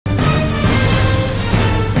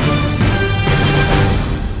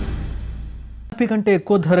MRP కంటే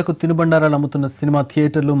ఎక్కువ ధరకు తినుబండారాలు అమ్ముతున్న సినిమా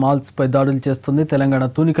థియేటర్లు మాల్స్ పై దాడులు చేస్తుంది తెలంగాణ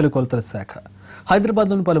తూనికల కొలతల శాఖ.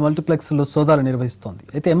 హైదరాబాద్లోని పలు మల్టీప్లెక్స్లో సోదాలు నిర్వహిస్తోంది.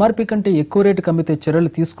 అయితే ఎంఆర్పీ కంటే ఎక్కువ రేటుకు అమ్మితే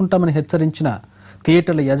చర్యలు తీసుకుంటామని హెచ్చరించిన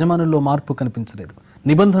థియేటర్ల యజమానుల్లో మార్పు కనిపించలేదు.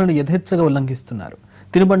 నిబంధనలు యథేచ్ఛగా ఉల్లంఘిస్తున్నారు.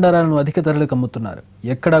 తినుబండారాలను అధిక ధరలకు అమ్ముతున్నారు.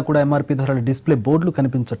 ఎక్కడా కూడా ఎంఆర్పీ ధరల డిస్ప్లే బోర్డులు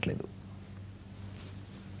కనిపించట్లేదు.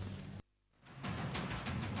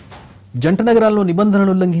 జంట నగరాల్లో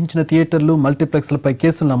నిబంధనలు ఉల్లంఘించిన థియేటర్లు మల్టీప్లెక్స్లపై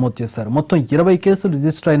కేసులు నమోదు చేశారు. మొత్తం 20 కేసులు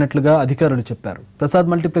రిజిస్టర్ అయినట్లుగా అధికారులు చెప్పారు. ప్రసాద్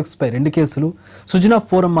మల్టీప్లెక్స్ పై 2 కేసులు, సుజనా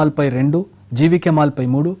ఫోరం మాల్ పై 2, జీవీకే మాల్ పై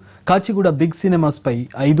 3, కాచిగూడ బిగ్ సినిమాస్ పై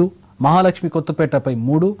 5, మహాలక్ష్మి కొత్తపేటపై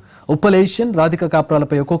 3, ఉప్పల్ ఏషియన్, రాధిక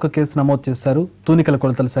కాప్రాలపై ఒక్కొక్క కేసు నమోదు చేశారు తూనికల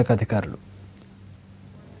కొలతల శాఖ అధికారులు.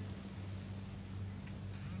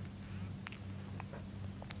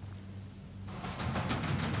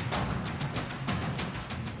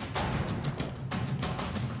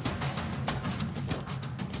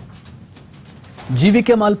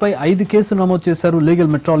 జీవీకే మాల్ పై 5 కేసులు నమోదు చేశారు లీగల్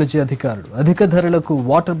మెట్రాలజీ అధికారులు. అధిక ధరలకు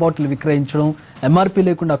వాటర్ బాటిల్ విక్రయించడం, ఎంఆర్పీ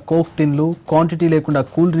లేకుండా కోక్ టిన్లు, క్వాంటిటీ లేకుండా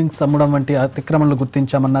కూల్ డ్రింక్స్ అమ్మడం వంటి అతిక్రమణలు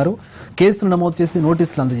గుర్తించామన్నారు. కేసులు నమోదు చేసి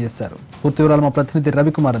నోటీసులు అందజేశారు. పూర్తి వివరాలు మా ప్రతినిధి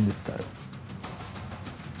రవికుమార్ అందిస్తారు.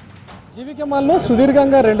 జీవీకే మాల్లో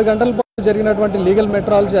సుదీర్ఘంగా 2 గంటల పాటు జరిగినటువంటి లీగల్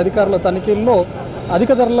మెట్రాలజీ అధికారుల తనిఖీల్లో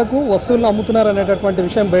అధిక ధరలకు వస్తువులను అమ్ముతున్నారనేటటువంటి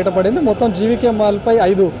విషయం బయటపడింది. మొత్తం జీవీకే మాల్పై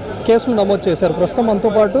 5 కేసులు నమోదు చేశారు. ప్రస్తుతం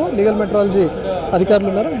మనతో పాటు లీగల్ మెట్రాలజీ అధికారులు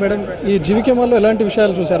ఉన్నారు. మేడం, ఈ జీవీకే మాల్లో ఎలాంటి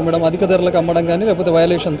విషయాలు చూశారు మేడం? అధిక ధరలకు అమ్మడం కానీ లేకపోతే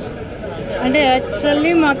వయలేషన్స్? అంటే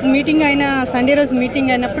యాక్చువల్లీ మాకు మీటింగ్ అయిన సండే రోజు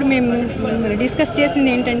మీటింగ్ అయినప్పుడు మేము డిస్కస్ చేసింది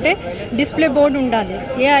ఏంటంటే డిస్ప్లే బోర్డు ఉండాలి,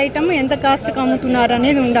 ఏ ఐటమ్ ఎంత కాస్ట్కి అమ్ముతున్నారు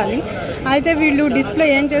అనేది ఉండాలి. అయితే వీళ్ళు డిస్ప్లే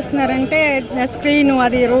ఏం చేస్తున్నారంటే స్క్రీన్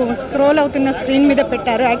అది స్క్రోల్ అవుతున్న స్క్రీన్ మీద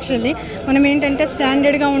పెట్టారు. యాక్చువల్లీ మనం ఏంటంటే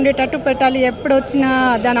స్టాండర్డ్గా ఉండేటట్టు పెట్టాలి, ఎప్పుడు వచ్చినా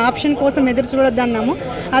దాని ఆప్షన్ కోసం ఎదురు చూడొద్దు అన్నాము.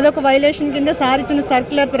 అదొక వైలేషన్ కింద సార్ ఇచ్చిన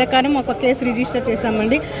సర్క్యులర్ ప్రకారం ఒక కేసు రిజిస్టర్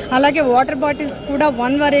చేశామండి. అలాగే వాటర్ బాటిల్స్ కూడా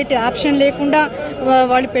 1 వెరైటీ ఆప్షన్ లేకుండా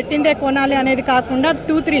వాళ్ళు పెట్టిందే కొనాలి అనేది కాకుండా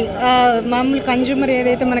 2-3 మామూలు కన్జ్యూమర్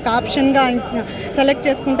ఏదైతే మనకు ఆప్షన్గా సెలెక్ట్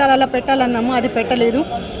చేసుకుంటారో అలా పెట్టాలన్నాము, అది పెట్టలేదు.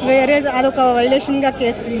 వేరే అదొక వైలేషన్గా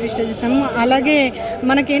కేసు రిజిస్టర్ చేస్తాము. అలాగే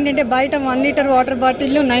మనకేంటంటే బయట 1 లీటర్ వాటర్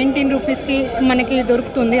బాటిల్ 19 రూపీస్కి మనకి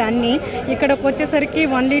దొరుకుతుంది అన్నీ. ఇక్కడికి వచ్చేసరికి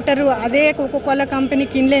 1 లీటరు అదే కోకోకోలా కంపెనీ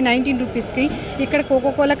కిన్లే 19 రూపీస్కి, ఇక్కడ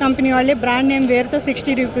కోకోకోలా కంపెనీ వాళ్ళే బ్రాండ్ నేమ్ వేరుతో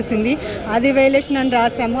 60 రూపీస్ ఉంది. అది వైలేషన్ అని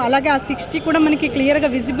రాసాము. అలాగే ఆ 60 కూడా మనకి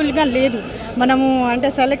క్లియర్గా విజిబుల్గా లేదు. మనము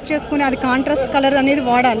అంటే సెలెక్ట్ చేసుకుని అది కాంట్రాస్ట్ కలర్ అనేది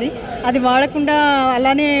వాడాలి, అది వాడకుండా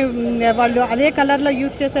అలానే వాళ్ళు అదే కలర్లో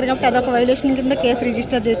యూజ్ చేశారు కాబట్టి అదొక వైలేషన్ కింద కేసు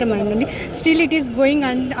రిజిస్టర్ చేయటం అయిందండి. Still it is going.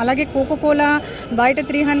 And అలాగే కోకోకోలా బయట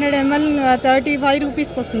 300 ml 35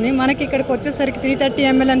 రూపీస్కి వస్తుంది, మనకి ఇక్కడికి వచ్చేసరికి 330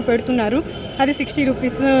 ml అని పెడుతున్నారు, అది 60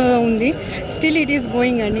 రూపీస్ ఉంది. స్టిల్ ఇట్ ఈస్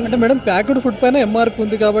గోయింగ్ అండి. అంటే మేడం, ప్యాక్డ్ ఫుడ్ పైన ఎంఆర్పీ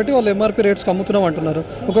ఉంది కాబట్టి వాళ్ళు ఎంఆర్పీ రేట్స్కి అమ్ముతున్నాం అంటున్నారు.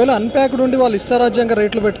 ఒకవేళ అన్ప్యాక్డ్ ఉండి వాళ్ళు ఇష్టారాజ్యంగా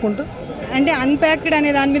రేట్లు పెట్టుకుంటే అంటే అన్ప్యాక్డ్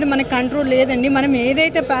అనే దాని మీద మనకి కంట్రోల్ లేదండి. మనం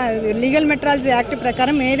ఏదైతే లీగల్ మెట్రాలజీ యాక్ట్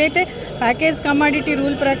ప్రకారం ఏదైతే ప్యాకేజ్ కమాడిటీ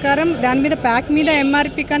రూల్ ప్రకారం దాని మీద ప్యాక్ మీద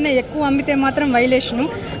ఎంఆర్పీ కన్నా ఎక్కువ అమ్మితే మాత్రం వైలేషను,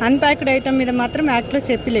 అన్ప్యాక్డ్ ఐటమ్ మీద మాత్రం యాక్ట్లో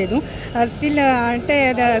చెప్పలేదు. స్టిల్ అంటే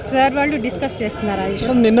సార్ వాళ్ళు డిస్కస్ చేస్తున్నారు ఆ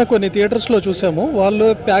విషయం. నిన్న కొన్ని థియేటర్స్లో చూసాము, వాళ్ళు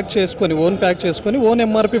ఓన్ ప్యాక్ చేసుకొని ఓన్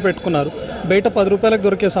ఎంఆర్పీ పెట్టుకున్నారు. బయట 10 రూపాయలకు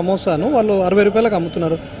దొరికే సమోసాను వాళ్ళు 60 రూపాయలకు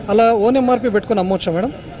అమ్ముతున్నారు. అలా ఓన్ ఎంఆర్పీ పెట్టుకొని అమ్మొచ్చా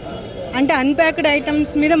మేడం? అంటే అన్ప్యాక్డ్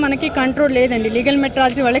ఐటమ్స్ మీద మనకి కంట్రోల్ లేదండి, లీగల్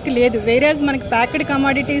మెట్రాలజీ వాళ్ళకి లేదు. వేరేజ్ మనకి ప్యాక్డ్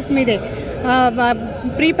కమాడిటీస్ మీదే,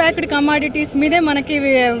 ప్రీ ప్యాక్డ్ కమాడిటీస్ మీదే మనకి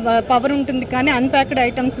పవర్ ఉంటుంది, కానీ అన్ప్యాక్డ్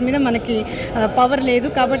ఐటమ్స్ మీద మనకి పవర్ లేదు.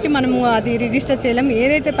 కాబట్టి మనము అది రిజిస్టర్ చేయలేము.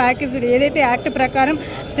 ఏదైతే యాక్ట్ ప్రకారం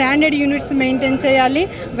స్టాండర్డ్ యూనిట్స్ మెయింటైన్ చేయాలి,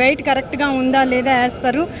 వెయిట్ కరెక్ట్గా ఉందా లేదా, యాజ్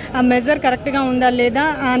పర్ ఆ మెజర్ కరెక్ట్గా ఉందా లేదా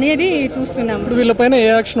అనేది చూస్తున్నాము. ఇప్పుడు వీళ్ళపైన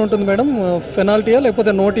ఏ యాక్షన్ ఉంటుంది మేడం? పెనాల్టీయా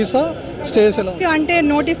లేకపోతే నోటీసా, స్టేస్? అంటే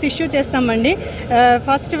నోటీస్ ఇష్యూ చేస్తామండి.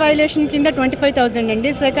 ఫస్ట్ వైలేషన్ కింద 25,000 అండి,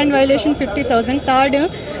 సెకండ్ వైలేషన్ 50,000, థర్డ్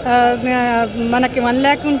మనకి 1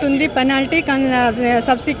 lakh ఉంటుంది పెనాల్టీ,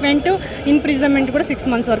 సబ్సిక్వెంట్ ఇంప్రిజన్మెంట్ కూడా 6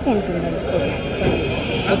 months వరకు ఉంటుంది.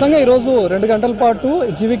 మొత్తంగా ఈరోజు 2 గంటల పాటు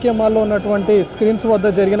జీవీకే మాల్లో ఉన్నటువంటి స్క్రీన్స్ వద్ద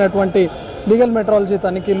జరిగినటువంటి లీగల్ మెట్రాలజీ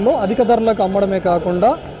తనిఖీల్లో అధిక ధరలకు అమ్మడమే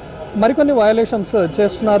కాకుండా మరికొన్ని వయలేషన్స్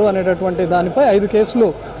చేస్తున్నారు అనేటటువంటి దానిపై 5 కేసులు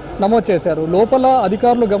నమోదు చేశారు. లోపల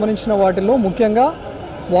అధికారులు గమనించిన వాటిల్లో ముఖ్యంగా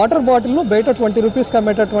వాటర్ బాటిల్ను బయట 20 రూపీస్కి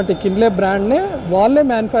అమ్మేటటువంటి కిన్లే బ్రాండ్నే వాళ్ళే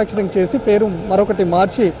మ్యానుఫ్యాక్చరింగ్ చేసి పేరు మరొకటి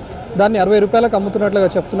మార్చి దాన్ని 60 రూపాయలకు అమ్ముతున్నట్లుగా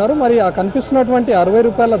చెప్తున్నారు. మరి ఆ కనిపిస్తున్నటువంటి 60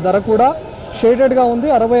 రూపాయల ధర కూడా షేడెడ్గా ఉంది,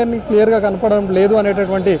 60 అని క్లియర్గా కనపడడం లేదు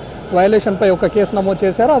అనేటటువంటి వయలేషన్పై ఒక కేసు నమోదు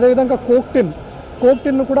చేశారు. అదేవిధంగా కోక్ టిన్ కోక్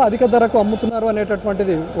టిన్ను కూడా అధిక ధరకు అమ్ముతున్నారు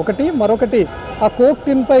అనేటటువంటిది ఒకటి. మరొకటి ఆ కోక్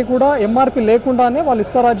టిన్పై కూడా ఎంఆర్పి లేకుండానే వాళ్ళు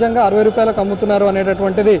ఇష్టారాజ్యంగా 60 రూపాయలకు అమ్ముతున్నారు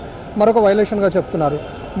అనేటటువంటిది మరొక వైలేషన్గా చెప్తున్నారు.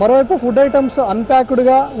 మరోవైపు ఫుడ్ ఐటమ్స్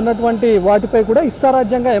అన్ప్యాక్డ్గా ఉన్నటువంటి వాటిపై కూడా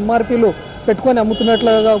ఇష్టారాజ్యంగా ఎంఆర్పీలు పెట్టుకొని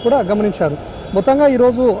అమ్ముతున్నట్లుగా కూడా గమనించారు. మొత్తంగా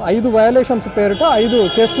ఈరోజు 5 వయలేషన్స్ పేరిట 5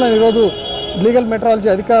 కేసులను ఈరోజు లీగల్ మెట్రాలజీ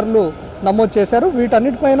అధికారులు నమోదు చేశారు.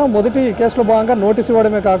 వీటన్నిటిపైన మొదటి కేసులో భాగంగా నోటీస్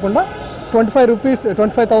ఇవ్వడమే కాకుండా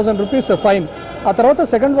 25,000 రూపీస్ ఫైన్, ఆ తర్వాత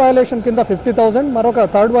సెకండ్ వయలేషన్ కింద 50,000, మరొక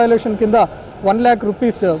థర్డ్ వయలేషన్ కింద 1 lakh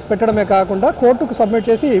రూపీస్ పెట్టడమే కాకుండా కోర్టుకు సబ్మిట్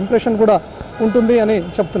చేసి ఇంప్రెషన్ కూడా ఉంటుంది అని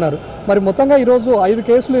చెప్తున్నారు. మరి మొత్తంగా ఈరోజు 5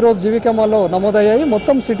 కేసులు ఈరోజు జీవికే మాల్లో నమోదయ్యాయి.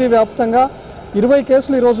 మొత్తం సిటీ వ్యాప్తంగా 20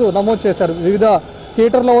 కేసులు ఈరోజు నమోదు చేశారు. వివిధ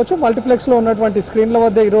థియేటర్లో వచ్చు, మల్టీప్లెక్స్లో ఉన్నటువంటి స్క్రీన్ల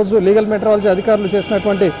వద్ద ఈరోజు లీగల్ మెట్రాలజీ అధికారులు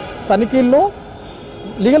చేసినటువంటి తనిఖీల్లో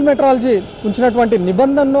లీగల్ మెట్రాలజీ ఉంచినటువంటి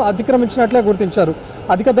నిబంధనను అతిక్రమించినట్లే గుర్తించారు.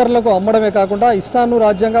 అధిక ధరలకు అమ్మడమే కాకుండా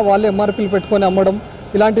ఇష్టానురాజ్యంగా వాళ్ళే ఎంఆర్పీలు పెట్టుకొని అమ్మడం,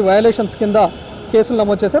 ఇలాంటి వయలేషన్స్ కింద కేసులు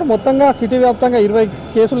నమోదు చేశారు. మొత్తంగా సిటీ వ్యాప్తంగా 20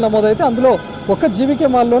 కేసులు నమోదైతే అందులో ఒక్క జీవికే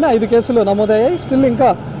మాల్లోనే 5 కేసులు నమోదయ్యాయి. స్టిల్ ఇంకా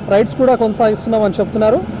రైడ్స్ కూడా కొనసాగిస్తున్నామని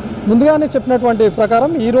చెప్తున్నారు. ముందుగానే చెప్పినటువంటి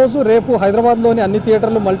ప్రకారం ఈరోజు రేపు హైదరాబాద్లోని అన్ని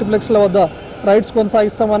థియేటర్లు మల్టీప్లెక్స్ల వద్ద రైడ్స్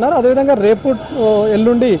కొనసాగిస్తామన్నారు. అదేవిధంగా రేపు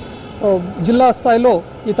ఎల్లుండి జిల్లా స్థాయిలో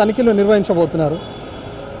ఈ తనిఖీలు నిర్వహించబోతున్నారు.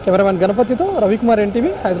 Cameraman గణపతితో Ravikumar, NTV,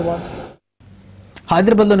 Hyderabad.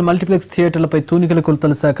 హైదరాబాద్లోని మల్టీప్లెక్స్ థియేటర్లపై తూనికల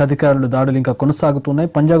కొలతల శాఖ అధికారులు దాడులు ఇంకా కొనసాగుతున్నాయి.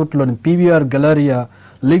 పంజాగుట్టలోని PVR గెలారియా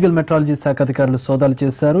లీగల్ మెట్రాలజీ శాఖ అధికారులు సోదాలు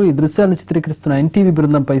చేశారు. ఈ దృశ్యాలను చిత్రీకరిస్తున్న NTV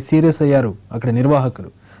బృందంపై సీరియస్ అయ్యారు అక్కడి నిర్వాహకులు.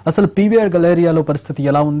 అసలు PVR గెలారియాలో పరిస్థితి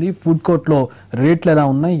ఎలా ఉంది, ఫుడ్ కోర్టులో రేట్లు ఎలా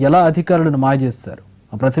ఉన్నాయి, ఎలా అధికారులను మాయ చేస్తారు,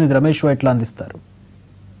 మా ప్రతినిధి రమేష్ వైట్లా అందిస్తారు.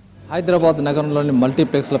 హైదరాబాద్ నగరంలోని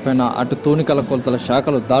మల్టీప్లెక్స్లపైన అటు తూనికల కొలతల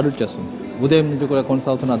శాఖలు దాడులు చేస్తుంది. ఉదయం నుంచి కూడా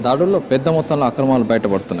కొనసాగుతున్న దాడుల్లో పెద్ద మొత్తంలో అక్రమాలు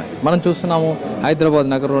బయటపడుతున్నాయి. మనం చూస్తున్నాము హైదరాబాద్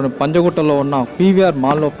నగరంలోని పంజగుట్టలో ఉన్న PVR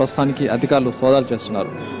మాల్లో ప్రస్తుతానికి అధికారులు సోదాలు చేస్తున్నారు.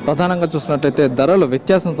 ప్రధానంగా చూసినట్లయితే ధరల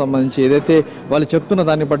వ్యత్యాసం సంబంధించి ఏదైతే వాళ్ళు చెప్తున్న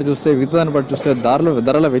దాన్ని బట్టి చూస్తే, విధాన్ని బట్టి చూస్తే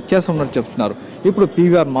ధరల వ్యత్యాసం ఉన్నట్టు చెప్తున్నారు. ఇప్పుడు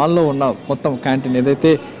PVR మాల్లో ఉన్న మొత్తం క్యాంటీన్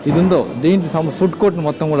ఏదైతే ఇది ఉందో దీనికి ఫుడ్ కోర్ట్ని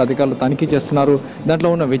మొత్తం కూడా అధికారులు తనిఖీ చేస్తున్నారు.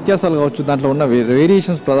 దాంట్లో ఉన్న వ్యత్యాసాలు కావచ్చు, దాంట్లో ఉన్న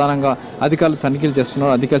వేరియేషన్స్ ప్రధానంగా అధికారులు తనిఖీలు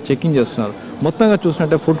చేస్తున్నారు, అధికారులు చెకింగ్ చేస్తున్నారు. మొత్తంగా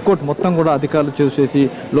చూసినట్టే ఫుడ్ కోర్ట్ మొత్తం కూడా అధికారులు చూసేసి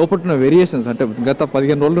లోపల వేరియేషన్స్ అంటే గత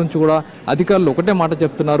 15 రోజుల నుంచి కూడా అధికారులు ఒకటే మాట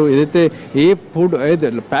చెప్తున్నారు. ఏదైతే ఏ ఫుడ్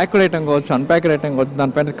ఏదైతే ప్యాక్డ్ ఐటమ్ కావచ్చు, అన్ప్యాక్డ్ ఐటమ్ కావచ్చు,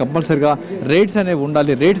 దానిపైన కంపల్సరిగా రేట్స్ అనేవి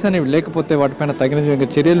ఉండాలి. రేట్స్ అనేవి లేకపోతే వాటిపైన తగిన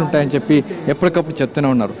చర్యలు ఉంటాయని చెప్పి ఎప్పటికప్పుడు చెప్తూనే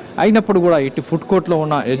ఉన్నారు. అయినప్పుడు కూడా ఇటు ఫుడ్ కోర్ట్లో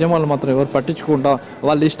ఉన్న యజమానులు మాత్రం ఎవరు పట్టించుకుంటా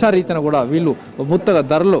వాళ్ళ ఇష్టారీతన కూడా వీళ్ళు ముత్తగా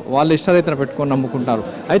ధరలు వాళ్ళ ఇష్టారీతన పెట్టుకొని నమ్ముకుంటారు.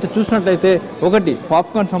 అయితే చూసినట్లయితే ఒకటి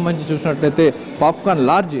పాప్కార్న్ సంబంధించి చూసినట్లయితే పాప్కార్న్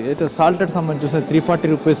లార్జ్ అయితే సాల్టెడ్ సంబంధించి చూస్తే 340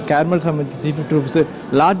 రూపీస్, క్యారమెల్ సంబంధించి 350 రూపీస్,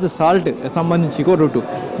 లార్జ్ సాల్ట్ సంబంధించి ఇంకో రూటు.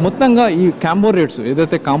 మొత్తంగా ఈ కాంబో రేట్స్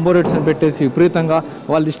ఏదైతే కాంబో రేట్స్ అని పెట్టేసి విపరీతంగా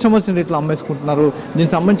వాళ్ళు ఇష్టం వచ్చిన రేట్లు అమ్మేసుకుంటున్నారు.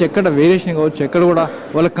 దీనికి సంబంధించి ఎక్కడ వేరియేషన్ కావచ్చు, ఎక్కడ కూడా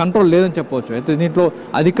వాళ్ళ కంట్రోల్ లేదని చెప్పవచ్చు. అయితే దీంట్లో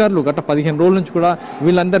అధికారులు గత 15 రోజుల నుంచి కూడా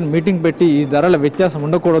వీళ్ళందరినీ మీటింగ్ పెట్టి ఈ ధరల వ్యత్యాసం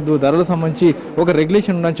ఉండకూడదు, ధరల సంబంధించి ఒక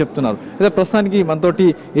రెగ్యులేషన్ ఉందని చెప్తున్నారు. అయితే ప్రస్తుతానికి మనతోటి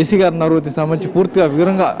ఏసీ గారు ఉన్నారు. దీనికి సంబంధించి పూర్తిగా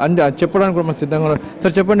వివరంగా చెప్పడానికి కూడా మనం సిద్ధంగా ఉన్నారు.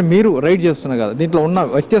 సార్ చెప్పండి, మీరు రైడ్ చేస్తున్నారు కదా, దీంట్లో ఉన్న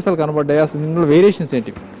వ్యత్యాసాలు కనబడ్డాయి, అసలు దీంట్లో వేరియేషన్స్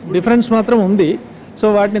ఏంటి? డిఫరెన్స్ మాత్రం ఉంది. సో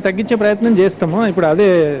వాటిని తగ్గించే ప్రయత్నం చేస్తాము. ఇప్పుడు అదే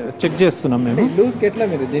చెక్ చేస్తున్నాం మేము. లూజ్కి ఎట్లా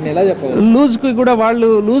మీరు దీన్ని ఎలా చెప్పాలి? లూజ్కి కూడా వాళ్ళు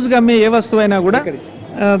లూజ్గా అమ్మే ఏ వస్తువు అయినా కూడా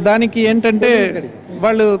దానికి ఏంటంటే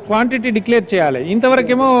వాళ్ళు క్వాంటిటీ డిక్లేర్ చేయాలి.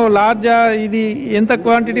 ఇంతవరకేమో లార్జా ఇది ఎంత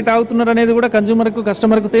క్వాంటిటీ తాగుతున్నారు అనేది కూడా కన్జ్యూమర్కు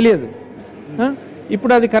కస్టమర్కు తెలియదు.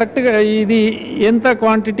 ఇప్పుడు అది కరెక్ట్గా ఇది ఎంత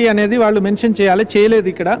క్వాంటిటీ అనేది వాళ్ళు మెన్షన్ చేయాలి, చేయలేదు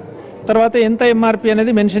ఇక్కడ. తర్వాత ఎంత MRP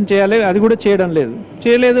అనేది మెన్షన్ చేయాలి, అది కూడా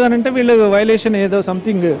చేయలేదు అని అంటే వీళ్ళు వైలేషన్ ఏదో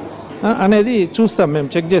సంథింగ్ అనేది చూస్తాం, మేము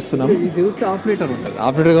చెక్ చేస్తున్నాం. ఇది చూస్తే హాఫ్ లీటర్ ఉంటుంది,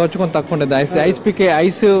 హాఫ్ లీటర్ కావచ్చు, కొంత తక్కువ ఉంటుంది.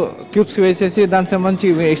 ఐస్ క్యూబ్స్ వేసేసి దానికి సంబంధించి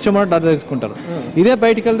ఎక్స్ట్రా అమౌంట్ అర్థం తీసుకుంటారు. ఇదే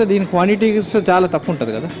బయటికి వెళ్తే దీని క్వాంటిటీ చాలా తక్కువ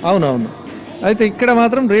ఉంటుంది కదా. అవునవును. అయితే ఇక్కడ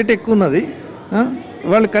మాత్రం రేట్ ఎక్కువ ఉన్నది.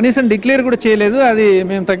 వాళ్ళు కనీసం డిక్లేర్ కూడా చేయలేదు. అది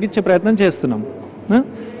మేము తగ్గించే ప్రయత్నం చేస్తున్నాం.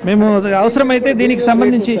 మేము అవసరమైతే దీనికి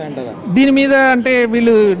సంబంధించి దీని మీద అంటే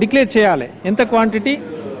వీళ్ళు డిక్లేర్ చేయాలి ఎంత క్వాంటిటీ,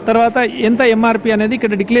 తర్వాత ఎంత MRP అనేది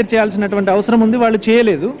ఇక్కడ డిక్లేర్ చేయాల్సినటువంటి అవసరం ఉంది. వాళ్ళు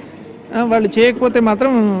చేయలేదు. వాళ్ళు చేయకపోతే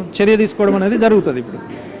మాత్రం చర్య తీసుకోవడం అనేది జరుగుతుంది ఇప్పుడు.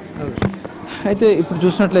 అయితే ఇప్పుడు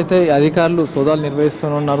చూసినట్లయితే అధికారులు సోదాలు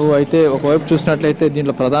నిర్వహిస్తున్నారు. అయితే ఒకవైపు చూసినట్లయితే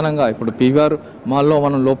దీంట్లో ప్రధానంగా ఇప్పుడు PVR మాల్లో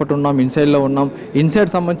మనం లోపల ఉన్నాం, ఇన్సైడ్లో ఉన్నాం. ఇన్సైడ్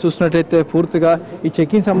సంబంధించి చూసినట్లయితే పూర్తిగా ఈ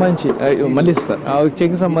చెకింగ్ సంబంధించి మళ్ళీ ఇస్తారు. ఆ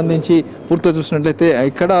చెకింగ్ సంబంధించి పూర్తిగా చూసినట్లయితే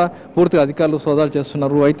ఇక్కడ పూర్తిగా అధికారులు సోదాలు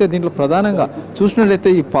చేస్తున్నారు. అయితే దీంట్లో ప్రధానంగా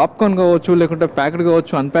చూసినట్లయితే ఈ పాప్కార్న్ కావచ్చు, లేకుంటే ప్యాకెడ్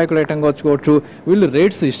కావచ్చు, అన్ప్యాక్డ్ ఐటమ్ కావచ్చు, వీళ్ళు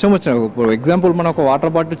రేట్స్ ఇష్టం వచ్చిన ఎగ్జాంపుల్ మనం ఒక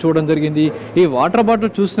వాటర్ బాటిల్ చూడడం జరిగింది. ఈ వాటర్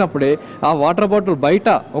బాటిల్ చూసినప్పుడే ఆ వాటర్ బాటిల్ బయట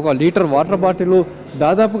 1 లీటర్ వాటర్ బాటిల్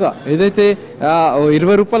దాదాపుగా ఏదైతే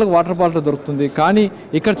 20 రూపాయలకు వాటర్ బాటిల్ దొరుకుతుంది, కానీ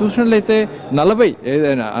ఇక్కడ చూసినట్లయితే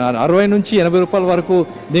 60 నుంచి 80 రూపాయల వరకు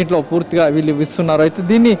దీంట్లో పూర్తిగా వీళ్ళు ఇస్తున్నారు. అయితే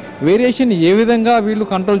దీన్ని వేరియేషన్ ఏ విధంగా వీళ్ళు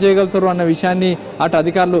కంట్రోల్ చేయగలుగుతారు అన్న విషయాన్ని అటు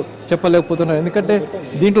అధికారులు చెప్పలేకపోతున్నారు. ఎందుకంటే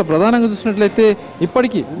దీంట్లో ప్రధానంగా చూసినట్లయితే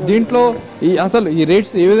ఇప్పటికీ దీంట్లో అసలు ఈ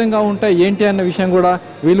రేట్స్ ఏ విధంగా ఉంటాయి ఏంటి అన్న విషయం కూడా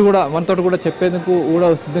వీళ్ళు కూడా మనతో కూడా చెప్పేందుకు కూడా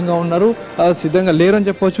సిద్ధంగా ఉన్నారు, సిద్ధంగా లేరు అని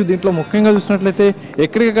చెప్పవచ్చు. దీంట్లో ముఖ్యంగా చూసినట్లయితే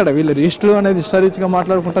ఎక్కడికక్కడ వీళ్ళు రిజిస్టర్ అనేది హిస్టారిస్ట్గా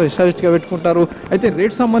మాట్లాడుకుంటారు, హిస్టారిస్ట్గా పెట్టుకుంటారు. అయితే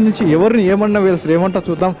రేట్ సంబంధించి ఎవరిని ఏమన్నా వీళ్ళు ఏమంటా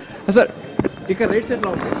చూద్దాం. సార్ ఇక్కడ రేట్స్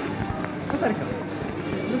ఎట్లా ఉంటాయి?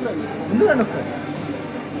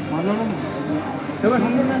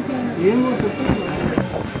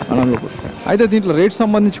 అయితే దీంట్లో రేట్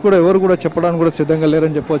సంబంధించి కూడా ఎవరు కూడా చెప్పడానికి కూడా సిద్ధంగా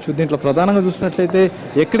లేరని చెప్పవచ్చు. దీంట్లో ప్రధానంగా చూసినట్లయితే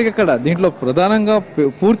ఎక్కడికక్కడ దీంట్లో ప్రధానంగా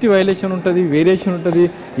పూర్తి వైలేషన్ ఉంటుంది, వేరియేషన్ ఉంటుంది.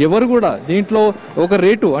 ఎవరు కూడా దీంట్లో ఒక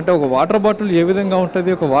రేటు అంటే ఒక వాటర్ బాటిల్ ఏ విధంగా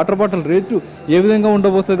ఉంటుంది, ఒక వాటర్ బాటిల్ రేటు ఏ విధంగా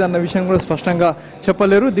ఉండబోతుంది అన్న విషయం కూడా స్పష్టంగా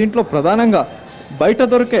చెప్పలేరు. దీంట్లో ప్రధానంగా బయట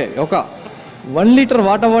దొరికే ఒక 1 లీటర్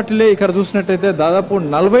వాటర్ బాటిలే ఇక్కడ చూసినట్టయితే దాదాపు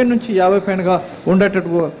 40 నుంచి 50 పైనగా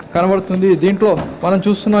ఉండేటట్టు కనబడుతుంది. దీంట్లో మనం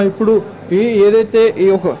చూస్తున్నాం ఇప్పుడు ఏదైతే ఈ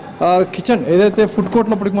ఒక కిచెన్ ఏదైతే ఫుడ్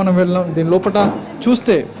కోర్ట్లప్పటికి మనం వెళ్ళాం, దీని లోపల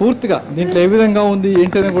చూస్తే పూర్తిగా దీంట్లో ఏ విధంగా ఉంది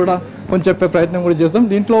ఏంటని కూడా కొంచెం చెప్పే ప్రయత్నం కూడా చేస్తాం.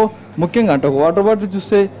 దీంట్లో ముఖ్యంగా అంటే ఒక వాటర్ బాటిల్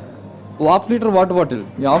చూస్తే 1/2 లీటర్ వాటర్ బాటిల్,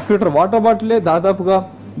 ఈ 1/2 లీటర్ వాటర్ బాటిలే దాదాపుగా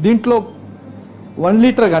దీంట్లో 1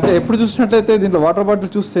 లీటర్ అంటే ఎప్పుడు చూసినట్లయితే దీంట్లో వాటర్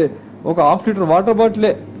బాటిల్ చూస్తే ఒక 1/2 లీటర్ వాటర్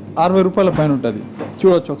బాటిలే 60 రూపాయల పైన ఉంటుంది.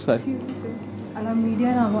 చూడవచ్చు ఒకసారి.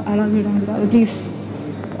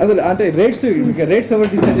 అసలు అంటే రేట్స్ ఎవరు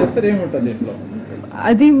డిసైడ్ చేస్తారు, ఏముంటుంది దీంట్లో?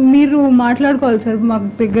 అది మీరు మాట్లాడుకోవాలి సార్, మాకు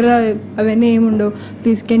దగ్గర అవన్నీ ఏముండవు.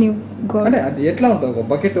 Please can you go. అది ఎట్లా ఉంటుంది? ఒక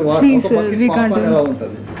bucket please sir, we can't.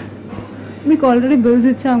 మీకు ఆల్రెడీ బిల్స్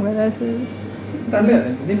ఇచ్చాం కదా సార్. అంటే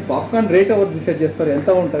దీని పాప్కార్న్ రేట్ ఎవరు డిసైడ్ చేస్తారు, ఎంత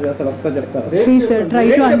ఉంటుంది అసలు ఒకసారి చెప్తారు? Please sir, try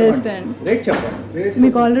to understand. Rate చెప్పండి.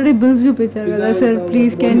 మీకు ఆల్రెడీ బిల్స్ చూపించారు కదా సార్,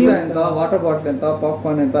 ప్లీజ్ కెన్ యూ. ఎంత వాటర్ బాటిల్ ఎంత,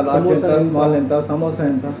 పాప్కార్న్ ఎంత, లార్జ్ ఎంత, స్మాల్ ఎంత, సమోసా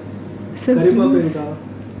ఎంత సార్?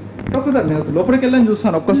 ఒక్కసారి నేను లోపలికి వెళ్ళని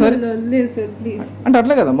చూస్తాను ఒక్కసారి. లేదు సార్ ప్లీజ్. అంటే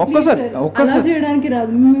అట్లే కదా ఒక్కసారి చేయడానికి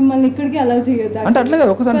రాదు, మిమ్మల్ని ఇక్కడికి అలౌ చేయొద్దు. అంటే అట్లే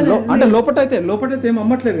కదా ఒకసారి అంటే లోపటైతే ఏం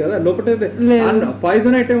అమ్మట్లేదు కదా, లోపటైతే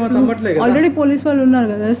పాయిజన్ ఐటమ్ అంత అమ్మట్లేదు కదా. ఆల్రెడీ పోలీస్ వాళ్ళు ఉన్నారు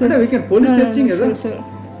కదా సార్. పోలీస్ సెర్చింగ్ కదా సార్,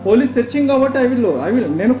 పోలీస్ సెర్చింగ్ కాబట్టి ఐ విల్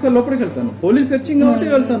నేను ఒకసారి లోపలికి వెళ్తాను. పోలీస్ సెర్చింగ్ కాబట్టి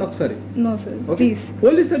వెళ్తాను ఒకసారి. No sir please.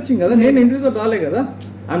 Police searching కదా, నేను ఇండివిజువల్ రాలే కదా,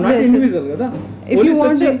 ఐ యామ్ నాట్ ఇండివిజువల్ కదా.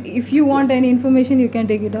 If you want any information you can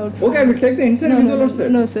take it out. Okay, I will take the inside visual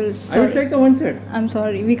outside. No sir, I will take the one side. I'm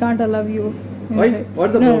sorry, we can't allow you inside. Why?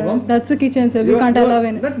 What's the problem? No, that's the kitchen sir, we can't allow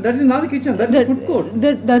any. That is not the kitchen, that is food court.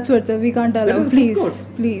 That's what sir, we can't allow. Please.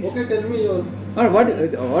 Okay, tell me your what is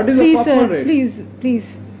please, the popcorn sir, rate?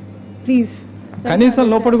 Please. కనీసం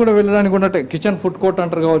లోపల కూడా వెళ్ళడానికి ఉన్నట్టే kitchen food court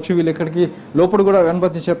అంటారు కావచ్చు, వీళ్ళు ఎక్కడికి లోపల కూడా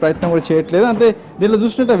అనుమతించే ప్రయత్నం కూడా చేయట్లేదు. అంటే దీనిలో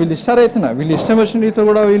చూసినట్టే వీళ్ళు ఇష్టారైతున్నా వీళ్ళు ఇష్టం వచ్చిన రీతిలో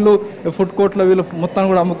కూడా వీళ్ళు ఫుడ్ కోర్ట్లో వీళ్ళు మొత్తాన్ని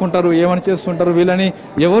కూడా అమ్ముకుంటారు, ఏమని చేస్తుంటారు. వీళ్ళని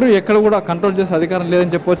ఎవరు ఎక్కడ కూడా కంట్రోల్ చేసే అధికారం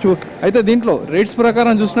లేదని చెప్పొచ్చు. అయితే దీంట్లో రేట్స్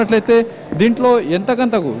ప్రకారం చూసినట్లయితే దీంట్లో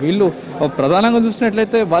ఎంతకంతకు వీళ్ళు ప్రధానంగా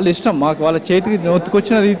చూసినట్లయితే వాళ్ళ ఇష్టం, మాకు వాళ్ళ చేతికి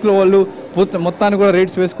నొత్తుకొచ్చిన రీతిలో వాళ్ళు మొత్తాన్ని కూడా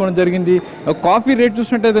రేట్స్ వేసుకోవడం జరిగింది. కాఫీ రేట్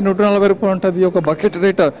చూసినట్టయితే 140 రూపాయలు ఉంటుంది. ఒక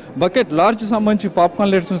బకెట్ లార్జ్ సంబంధించి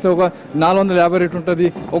పాప్కార్న్ రేట్ చూస్తే ఒక 450 రేట్ ఉంటుంది.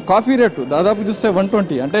 ఒక కాఫీ రేటు దాదాపు చూస్తే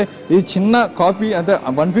 120, అంటే ఇది చిన్న కాఫీ అంటే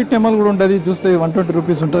 150 ml కూడా ఉంటుంది, చూస్తే 120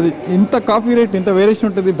 రూపీస్ ఉంటుంది. ఇంత కాఫీ రేట్ ఇంత వేరియేషన్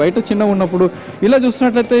ఉంటుంది బయట చిన్నగా ఉన్నప్పుడు. ఇలా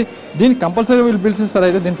చూసినట్లయితే దీనికి కంపల్సరీ వీళ్ళు బిల్స్ ఇస్తారు.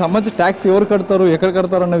 అయితే దీనికి సంబంధించి ట్యాక్స్ ఎవరు కడతారు, ఎక్కడ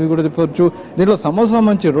కడతారు అన్నవి కూడా చెప్పవచ్చు. దీంట్లో సమోసా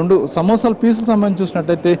సంబంధించి 2 సమోసాల పీసులు సంబంధించి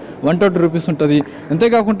చూసినట్టయితే 120 రూపీస్ ఉంటుంది.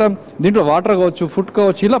 అంతేకాకుండా దీంట్లో వాటర్ కావచ్చు, ఫుడ్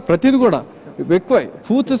కావచ్చు, ఇలా ప్రతిదీ కూడా ఎక్కువ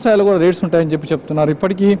పూర్తి స్థాయిలో కూడా రేట్స్ ఉంటాయని చెప్తున్నారు.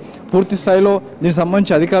 ఇప్పటికీ పూర్తి స్థాయిలో దీనికి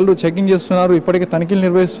సంబంధించి అధికారులు చెకింగ్ చేస్తున్నారు, ఇప్పటికే తనిఖీలు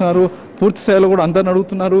నిర్వహిస్తున్నారు, పూర్తి స్థాయిలో కూడా అందరిని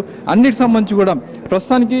అడుగుతున్నారు. అన్నిటి సంబంధించి కూడా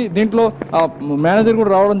ప్రస్తుతానికి దీంట్లో మేనేజర్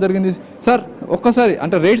కూడా రావడం జరిగింది. సార్ ఒక్కసారి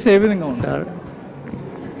అంటే రేట్స్ ఏ విధంగా ఉంది సార్?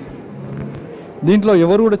 దీంట్లో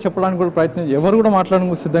ఎవరు కూడా చెప్పడానికి కూడా ఎవరు కూడా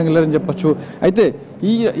మాట్లాడడానికి సిద్ధంగా లేరని చెప్పొచ్చు. అయితే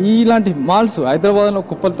ఇలాంటి మాల్స్ హైదరాబాద్లో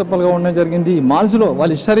కుప్పలు తప్పలుగా ఉండడం జరిగింది. ఈ మాల్స్లో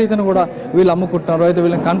వాళ్ళు ఇష్టరీతిని కూడా వీళ్ళు అమ్ముకుంటున్నారు. అయితే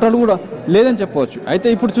వీళ్ళని కంట్రోల్ కూడా లేదని చెప్పవచ్చు. అయితే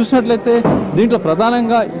ఇప్పుడు చూసినట్లయితే దీంట్లో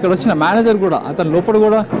ప్రధానంగా ఇక్కడ వచ్చిన మేనేజర్ కూడా అతను లోపల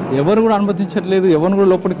కూడా ఎవరు కూడా అనుమతించట్లేదు, ఎవరు కూడా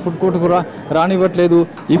లోపలికి ఫుడ్ కోర్ట్ కూడా రానివ్వట్లేదు.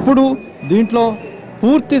 ఇప్పుడు దీంట్లో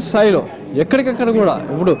పూర్తి స్థాయిలో ఎక్కడికక్కడ కూడా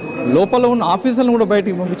ఇప్పుడు లోపల ఉన్న ఆఫీసర్లను కూడా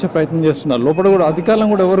బయటికి పంపించే ప్రయత్నం చేస్తున్నారు. లోపల కూడా అధికారులను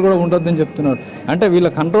కూడా ఎవరు కూడా ఉండొద్దని చెప్తున్నారు. అంటే వీళ్ళ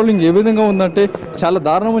కంట్రోలింగ్ ఏ విధంగా ఉందంటే చాలా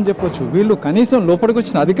దారుణం అని చెప్పొచ్చు. వీళ్ళు కనీసం లోపలికి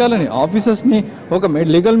వచ్చిన అధికారులని, ఆఫీసర్స్ని, ఒక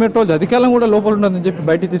లీగల్ మెట్రాలజీ అధికారులను కూడా లోపల ఉండదని చెప్పి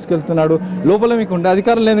బయటికి తీసుకెళ్తున్నాడు. లోపల మీకు ఉండే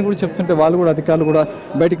అధికారులు లేదని కూడా చెప్తుంటే వాళ్ళు కూడా అధికారులు కూడా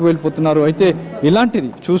బయటికి వెళ్ళిపోతున్నారు. అయితే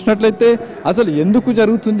ఇలాంటిది చూసినట్లయితే అసలు ఎందుకు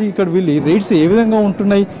జరుగుతుంది, ఇక్కడ వీళ్ళు ఈ రేట్స్ ఏ విధంగా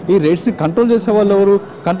ఉంటున్నాయి, ఈ రేట్స్ని కంట్రోల్ చేసే వాళ్ళు ఎవరు,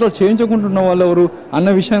 కంట్రోల్ చేయించకుంటున్న వాళ్ళు ఎవరు అన్న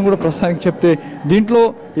విషయాన్ని కూడా ప్రస్తుతానికి చెప్తే, దీంట్లో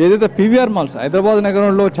ఏదైతే పీవీఆర్ మాల్స్ హైదరాబాద్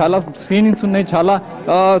నగరంలో చాలా స్క్రీనింగ్స్ ఉన్నాయి, చాలా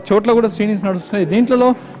చోట్ల కూడా స్క్రీనింగ్స్ నడుస్తున్నాయి. దీంట్లో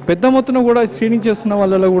పెద్ద మొత్తంలో కూడా స్క్రీనింగ్ చేస్తున్న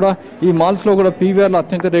వాళ్ళలో కూడా ఈ మాల్స్లో కూడా పీవీఆర్లో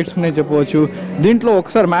అత్యంత రేట్స్ ఉన్నాయని చెప్పవచ్చు. దీంట్లో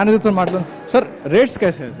ఒకసారి మేనేజర్తో మాట్లాడు. సార్ రేట్స్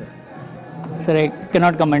कैसे हैं Sir, I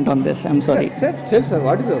cannot comment on this. I'm sorry. Sir,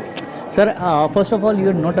 what is it? Sir, first of all, you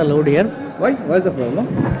are not allowed here. Why is the problem?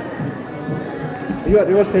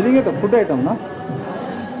 You are selling it a food item, no?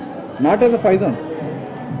 Not as a poison.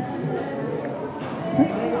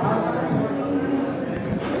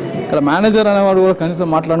 ఇక్కడ manager అనేవాడు కూడా కనీసం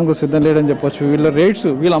మాట్లాడడానికి సిద్ధం లేడని చెప్పొచ్చు.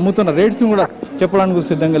 వీళ్ళు అమ్ముతున్న రేట్స్ని కూడా చెప్పడానికి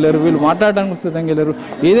సిద్ధంగా లేరు, వీళ్ళు మాట్లాడడానికి సిద్ధంగా లేరు.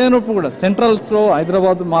 ఏదైనప్పుడు కూడా సెంట్రల్స్లో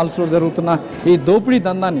హైదరాబాద్ మాల్స్లో జరుగుతున్న ఈ దోపిడీ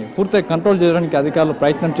దందాన్ని పూర్తిగా కంట్రోల్ చేయడానికి అధికారులు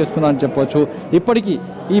ప్రయత్నం చేస్తున్నారని చెప్పొచ్చు. ఇప్పటికీ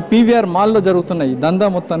ఈ పీవీఆర్ మాల్లో జరుగుతున్న ఈ దందా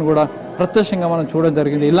మొత్తాన్ని కూడా ప్రత్యక్షంగా మనం చూడడం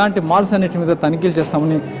జరిగింది. ఇలాంటి మాల్స్ అన్నిటి మీద తనిఖీలు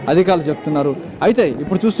చేస్తామని అధికారులు చెప్తున్నారు. అయితే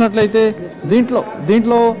ఇప్పుడు చూసినట్లయితే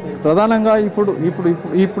దీంట్లో ప్రధానంగా ఇప్పుడు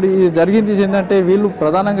జరిగింది ఏంటంటే, వీళ్ళు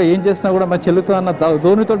ప్రధానంగా ఏం చేసినా కూడా మా చెల్లుతో అన్న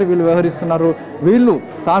ధోనితోటి వీళ్ళు వ్యవహరిస్తున్నారు. వీళ్ళు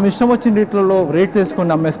తాము ఇష్టం వచ్చిన రీట్లలో రేట్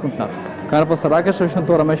చేసుకుని అమ్మేసుకుంటున్నారు. కనపస్త రాకేష్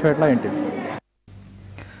రోషన్తో రమేష్ వేట్ల ఏంటి.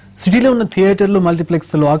 సిటీలో ఉన్న థియేటర్లు,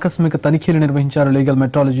 మల్టీప్లెక్స్లో ఆకస్మిక తనిఖీలు నిర్వహించారు లీగల్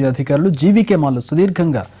మెట్రాలజీ అధికారులు. జీవీకే మాల్లో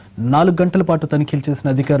సుదీర్ఘంగా 4 గంటల పాటు తనిఖీలు చేసిన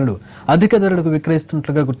అధికారులు అధిక ధరలకు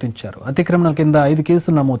విక్రయిస్తున్నట్లుగా గుర్తించారు. అతిక్రమణల కింద 5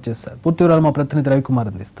 కేసులు నమోదు చేశారు. పూర్తి వివరాలు మా ప్రతినిధి రవికుమార్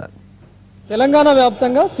అందిస్తారు. తెలంగాణ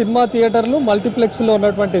వ్యాప్తంగా సినిమా థియేటర్లు, మల్టీప్లెక్స్లో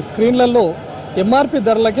ఉన్నటువంటి స్క్రీన్లలో ఎంఆర్పి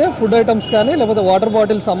ధరలకే ఫుడ్ ఐటమ్స్ కానీ లేకపోతే వాటర్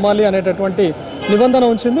బాటిల్స్ అమ్మాలి అనేటటువంటి నిబంధన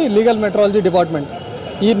ఉంచింది లీగల్ మెట్రాలజీ డిపార్ట్మెంట్.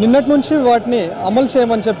 నిన్నటి నుంచి వాటిని అమలు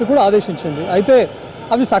చేయమని చెప్పి కూడా ఆదేశించింది. అయితే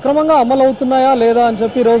అవి సక్రమంగా అమలు అవుతున్నాయా లేదా అని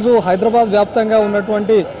చెప్పి ఈరోజు హైదరాబాద్ వ్యాప్తంగా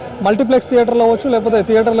ఉన్నటువంటి మల్టీప్లెక్స్ థియేటర్లు అవ్వచ్చు లేకపోతే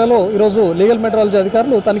థియేటర్లలో ఈరోజు లీగల్ మెట్రాలజీ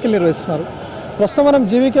అధికారులు తనిఖీలు నిర్వహిస్తున్నారు. ప్రస్తుతం మనం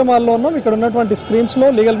జీవీకే మాల్లో ఉన్నాం. ఇక్కడ ఉన్నటువంటి స్క్రీన్స్లో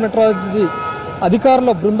లీగల్ మెట్రాలజీ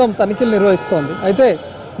అధికారుల బృందం తనిఖీలు నిర్వహిస్తోంది. అయితే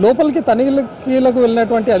లోపలికి తనిఖీలకు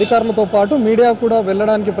వెళ్ళినటువంటి అధికారులతో పాటు మీడియా కూడా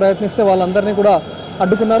వెళ్ళడానికి ప్రయత్నిస్తే వాళ్ళందరినీ కూడా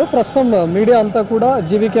అడ్డుకున్నారు. ప్రస్తుతం మీడియా అంతా కూడా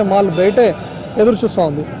జీవీకే మాల్ బయటే ఎదురు చూస్తూ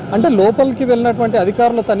ఉంది. అంటే లోపలికి వెళ్ళినటువంటి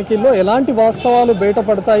అధికారుల తనిఖీల్లో ఎలాంటి వాస్తవాలు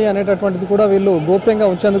బయటపడతాయి అనేటటువంటిది కూడా వీళ్ళు గోప్యంగా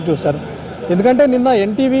ఉంచేందుకు చూశారు. ఎందుకంటే నిన్న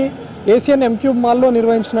ఎన్టీవీ ఏసియన్ ఎంక్యూబ్ మాల్లో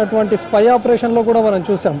నిర్వహించినటువంటి స్పై ఆపరేషన్లో కూడా మనం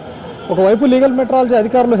చూసాం. ఒకవైపు లీగల్ మెట్రాలజీ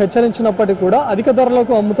అధికారులు హెచ్చరించినప్పటికీ కూడా అధిక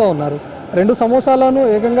ధరలకు అమ్ముతూ ఉన్నారు. 2 సమోసాలను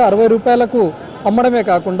ఏకంగా 60 రూపాయలకు అమ్మడమే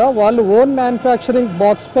కాకుండా వాళ్ళు ఓన్ మ్యానుఫ్యాక్చరింగ్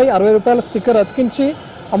బాక్స్పై 60 రూపాయల స్టిక్కర్ అతికించి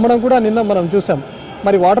అమ్మడం కూడా నిన్న మనం చూసాం.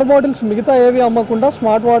 మరి వాటర్ బాటిల్స్ మిగతా ఏవి అమ్మకుండా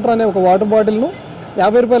స్మార్ట్ వాటర్ అనే ఒక వాటర్ బాటిల్ను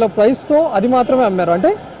 50 రూపాయల ప్రైస్తో అది మాత్రమే అమ్మారు.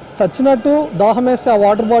 అంటే చచ్చినట్టు దాహం వేస్తే ఆ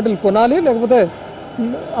వాటర్ బాటిల్ కొనాలి లేకపోతే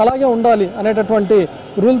అలాగే ఉండాలి అనేటటువంటి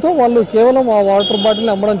రూల్తో వాళ్ళు కేవలం ఆ వాటర్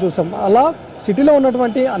బాటిల్ని అమ్మడం చూసాం. అలా సిటీలో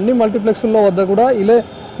ఉన్నటువంటి అన్ని మల్టీప్లెక్స్ల్లో వద్ద కూడా ఇలా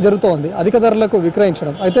జరుగుతోంది, అధిక ధరలకు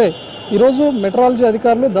విక్రయించడం. అయితే ఈరోజు మెట్రాలజీ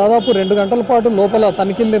అధికారులు దాదాపు 2 గంటల పాటు లోపల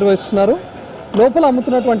తనిఖీలు నిర్వహిస్తున్నారు. లోపల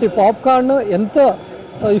అమ్ముతున్నటువంటి పాప్కార్న్ ఎంత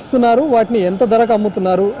ఇస్తున్నారు, వాటిని ఎంత ధరకు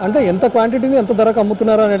అమ్ముతున్నారు, అంటే ఎంత క్వాంటిటీని ఎంత ధరకు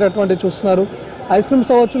అమ్ముతున్నారు అనేటటువంటి చూస్తున్నారు. ఐస్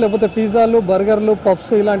క్రీమ్స్ అవ్వచ్చు లేకపోతే పిజ్జాలు, బర్గర్లు,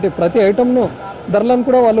 పఫ్స్ ఇలాంటి ప్రతి ఐటమ్ను ధరలను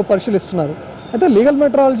కూడా వాళ్ళు పరిశీలిస్తున్నారు. అయితే లీగల్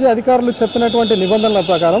మెట్రాలజీ అధికారులు చెప్పినటువంటి నిబంధనల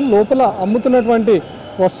ప్రకారం లోపల అమ్ముతున్నటువంటి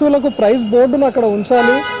వస్తువులకు ప్రైస్ బోర్డును అక్కడ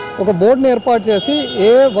ఉంచాలి. ఒక బోర్డుని ఏర్పాటు చేసి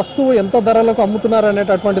ఏ వస్తువు ఎంత ధరలకు అమ్ముతున్నారు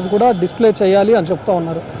అనేటటువంటిది కూడా డిస్ప్లే చేయాలి అని చెప్తా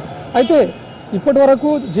ఉన్నారు. అయితే ఇప్పటివరకు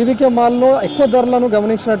జీవీకే మాల్లో ఎక్కువ ధరలను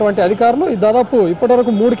గమనించినటువంటి అధికారులు దాదాపు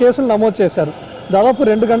ఇప్పటివరకు 3 కేసులు నమోదు చేశారు. దాదాపు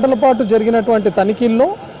 2 గంటల పాటు జరిగినటువంటి తనిఖీల్లో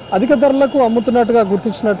అధిక ధరలకు అమ్ముతున్నట్టుగా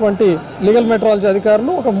గుర్తించినటువంటి లీగల్ మెట్రాలజీ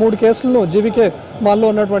అధికారులు ఒక 3 కేసులను జీవీకే మాల్లో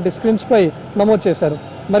ఉన్నటువంటి స్క్రీన్స్పై నమోదు చేశారు.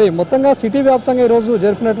 మరి మొత్తంగా సిటీ వ్యాప్తంగా ఈరోజు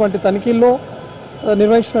జరిపినటువంటి తనిఖీల్లో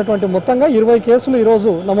నిర్వహించినటువంటి మొత్తంగా 20 కేసులు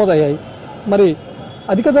ఈరోజు నమోదయ్యాయి. మరి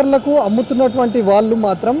అధిక ధరలకు అమ్ముతున్నటువంటి వాళ్ళు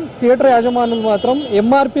మాత్రం, థియేటర్ యాజమానులు మాత్రం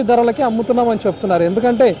ఎంఆర్పి ధరలకే అమ్ముతున్నామని చెప్తున్నారు.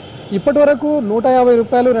 ఎందుకంటే ఇప్పటి వరకు 150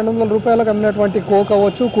 రూపాయలు 200 రూపాయలకు అమ్మినటువంటి కోక్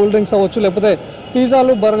అవ్వచ్చు, కూల్ డ్రింక్స్ అవ్వచ్చు, లేకపోతే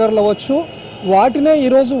పిజ్జాలు, బర్గర్లు అవ్వచ్చు, వాటినే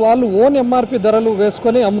ఈరోజు వాళ్ళు ఓన్ ఎంఆర్పి ధరలు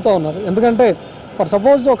వేసుకొని అమ్ముతూ ఉన్నారు. ఎందుకంటే ఫర్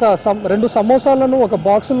సపోజ్ ఒక 2 సమోసాలను ఒక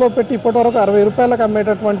బాక్సుల్లో పెట్టి ఇప్పటివరకు 60 రూపాయలకు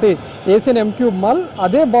అమ్మేటటువంటి ఏసియన్ ఎంక్యూబ్ మాల్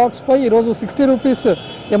అదే బాక్స్పై ఈరోజు 60 రూపీస్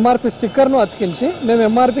ఎంఆర్పి స్టిక్కర్ను అతికించి మేము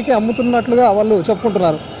ఎంఆర్పికి అమ్ముతున్నట్లుగా వాళ్ళు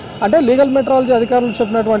చెప్పుకుంటున్నారు. అంటే లీగల్ మెట్రాలజీ అధికారులు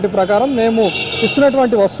చెప్పినటువంటి ప్రకారం మేము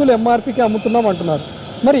ఇస్తున్నటువంటి వస్తువులు ఎంఆర్పికి అమ్ముతున్నాం అంటున్నారు.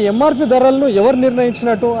 మరి ఎంఆర్పి ధరలను ఎవరు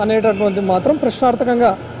నిర్ణయించినట్టు అనేటటువంటి మాత్రం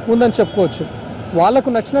ప్రశ్నార్థకంగా ఉందని చెప్పుకోవచ్చు. వాళ్లకు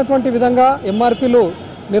నచ్చినటువంటి విధంగా ఎంఆర్పీలు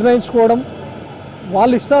నిర్ణయించుకోవడం,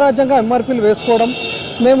 వాళ్ళు ఇష్టారాజ్యంగా ఎంఆర్పీలు వేసుకోవడం,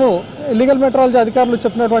 మేము లీగల్ మెట్రాలజీ అధికారులు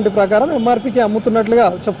చెప్పినటువంటి ప్రకారం ఎంఆర్పీకి అమ్ముతున్నట్లుగా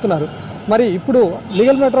చెప్తున్నారు. మరి ఇప్పుడు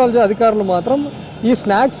లీగల్ మెట్రాలజీ అధికారులు మాత్రం ఈ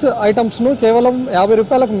స్నాక్స్ ఐటమ్స్ను కేవలం 50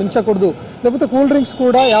 రూపాయలకు మించకూడదు, లేకపోతే కూల్ డ్రింక్స్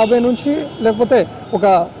కూడా 50 నుంచి లేకపోతే ఒక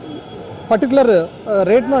పర్టికులర్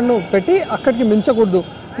రేట్ను పెట్టి అక్కడికి మించకూడదు,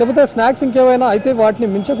 లేకపోతే స్నాక్స్ ఇంకేమైనా అయితే వాటిని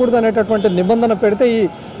మించకూడదు అనేటటువంటి నిబంధన పెడితే ఈ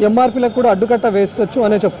ఎంఆర్పీలకు కూడా అడ్డుకట్ట వేసొచ్చు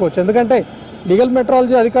అనే చెప్పుకోవచ్చు. ఎందుకంటే లీగల్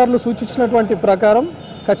మెట్రాలజీ అధికారులు సూచించినటువంటి ప్రకారం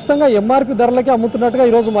ఖచ్చితంగా ఎంఆర్పీ ధరలకే అమ్ముతున్నట్టుగా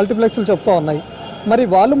ఈరోజు మల్టీప్లెక్స్లు చెప్తూ ఉన్నాయి. మరి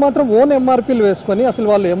వాళ్ళు మాత్రం ఓన్ ఎంఆర్పీలు వేసుకొని అసలు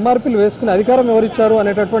వాళ్ళు ఎంఆర్పీలు వేసుకునే అధికారం ఎవరిచ్చారు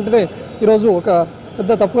అనేటటువంటిదే ఈరోజు ఒక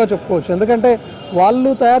పెద్ద తప్పుగా చెప్పుకోవచ్చు. ఎందుకంటే వాళ్ళు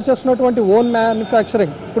తయారు చేస్తున్నటువంటి ఓన్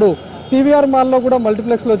మ్యానుఫ్యాక్చరింగ్, ఇప్పుడు పీవీఆర్ మాల్లో కూడా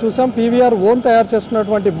మల్టీప్లెక్స్లో చూసాం, పీవీఆర్ ఓన్ తయారు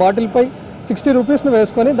చేస్తున్నటువంటి బాటిల్పై 60 రూపీస్ను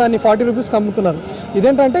వేసుకొని దాన్ని 40 రూపీస్కి అమ్ముతున్నారు.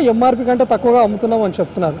 ఇదేంటంటే ఎంఆర్పీ కంటే తక్కువగా అమ్ముతున్నాం అని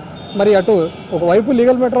చెప్తున్నారు. మరి అటు ఒకవైపు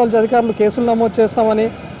లీగల్ మెట్రాలజీ అధికారులు కేసులు నమోదు చేస్తామని,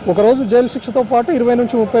 ఒకరోజు జైలు శిక్షతో పాటు 20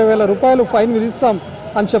 నుంచి 30 వేల రూపాయలు ఫైన్ విధిస్తాం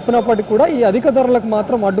అని చెప్పినప్పటికీ కూడా ఈ అధిక ధరలకు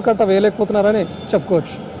మాత్రం అడ్డుకట్ట వేయలేకపోతున్నారని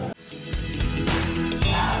చెప్పుకోవచ్చు.